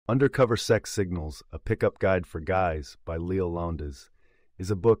Undercover Sex Signals, A Pickup Guide for Guys by Leil Lowndes,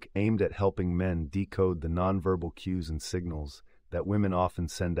 is a book aimed at helping men decode the nonverbal cues and signals that women often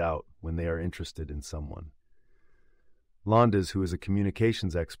send out when they are interested in someone. Lowndes, who is a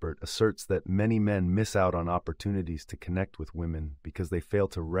communications expert, asserts that many men miss out on opportunities to connect with women because they fail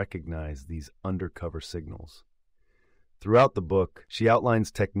to recognize these undercover signals. Throughout the book, she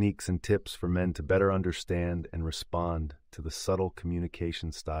outlines techniques and tips for men to better understand and respond to the subtle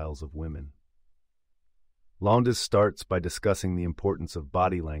communication styles of women. Lowndes starts by discussing the importance of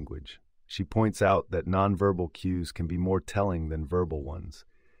body language. She points out that nonverbal cues can be more telling than verbal ones,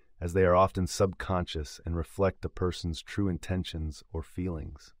 as they are often subconscious and reflect a person's true intentions or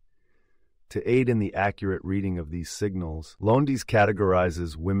feelings. To aid in the accurate reading of these signals, Lowndes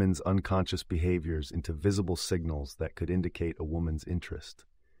categorizes women's unconscious behaviors into visible signals that could indicate a woman's interest.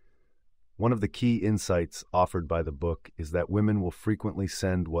 One of the key insights offered by the book is that women will frequently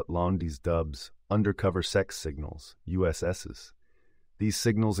send what Lowndes dubs undercover sex signals, USSs. These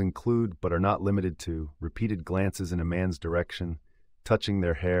signals include, but are not limited to, repeated glances in a man's direction, touching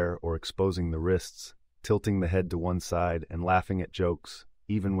their hair or exposing the wrists, tilting the head to one side, and laughing at jokes,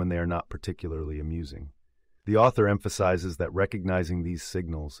 even when they are not particularly amusing. The author emphasizes that recognizing these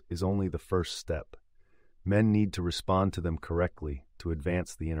signals is only the first step. Men need to respond to them correctly to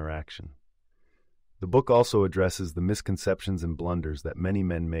advance the interaction. The book also addresses the misconceptions and blunders that many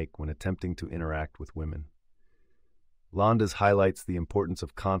men make when attempting to interact with women. Lowndes highlights the importance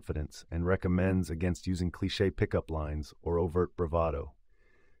of confidence and recommends against using cliché pickup lines or overt bravado.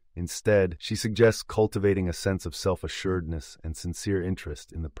 Instead, she suggests cultivating a sense of self-assuredness and sincere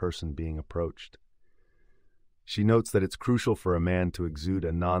interest in the person being approached. She notes that it's crucial for a man to exude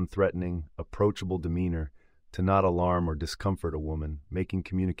a non-threatening, approachable demeanor to not alarm or discomfort a woman, making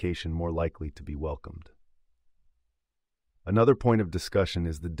communication more likely to be welcomed. Another point of discussion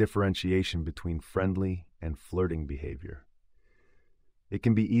is the differentiation between friendly and flirting behavior. It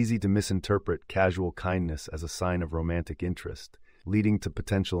can be easy to misinterpret casual kindness as a sign of romantic interest, leading to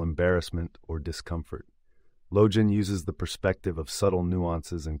potential embarrassment or discomfort. Lowndes uses the perspective of subtle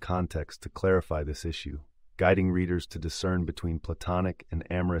nuances and context to clarify this issue, guiding readers to discern between platonic and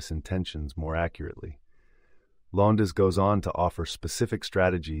amorous intentions more accurately. Lowndes goes on to offer specific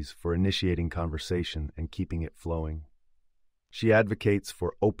strategies for initiating conversation and keeping it flowing. She advocates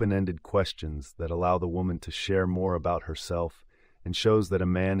for open-ended questions that allow the woman to share more about herself and shows that a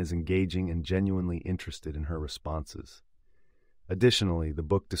man is engaging and genuinely interested in her responses. Additionally, the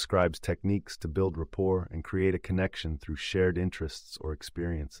book describes techniques to build rapport and create a connection through shared interests or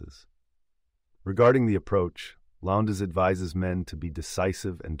experiences. Regarding the approach, Lowndes advises men to be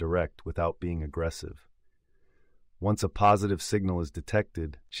decisive and direct without being aggressive. Once a positive signal is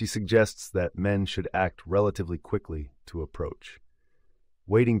detected, she suggests that men should act relatively quickly to approach.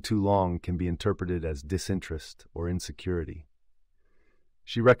 Waiting too long can be interpreted as disinterest or insecurity.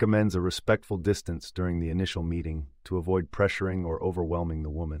 She recommends a respectful distance during the initial meeting to avoid pressuring or overwhelming the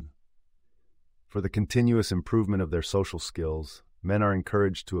woman. For the continuous improvement of their social skills, men are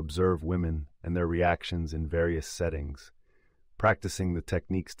encouraged to observe women and their reactions in various settings, practicing the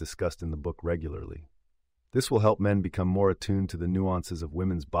techniques discussed in the book regularly. This will help men become more attuned to the nuances of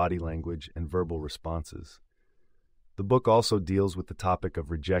women's body language and verbal responses. The book also deals with the topic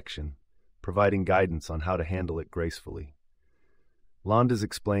of rejection, providing guidance on how to handle it gracefully. Lowndes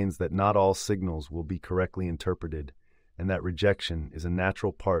explains that not all signals will be correctly interpreted and that rejection is a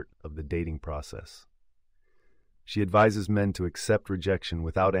natural part of the dating process. She advises men to accept rejection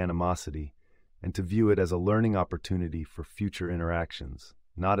without animosity and to view it as a learning opportunity for future interactions,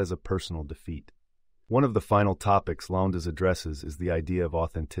 not as a personal defeat. One of the final topics Lowndes addresses is the idea of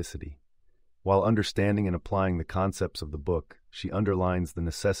authenticity. While understanding and applying the concepts of the book, she underlines the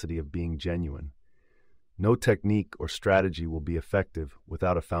necessity of being genuine. No technique or strategy will be effective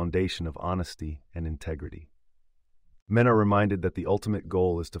without a foundation of honesty and integrity. Men are reminded that the ultimate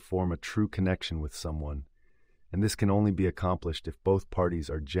goal is to form a true connection with someone, and this can only be accomplished if both parties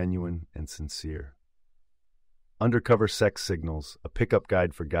are genuine and sincere. Undercover Sex Signals, A Pickup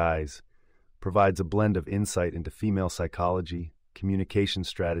Guide for Guys, provides a blend of insight into female psychology, communication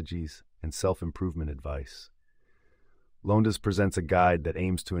strategies, and self-improvement advice. Lowndes presents a guide that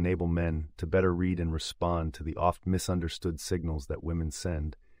aims to enable men to better read and respond to the oft misunderstood signals that women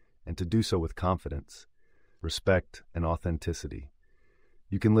send, and to do so with confidence, respect, and authenticity.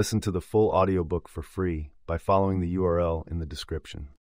 You can listen to the full audiobook for free by following the URL in the description.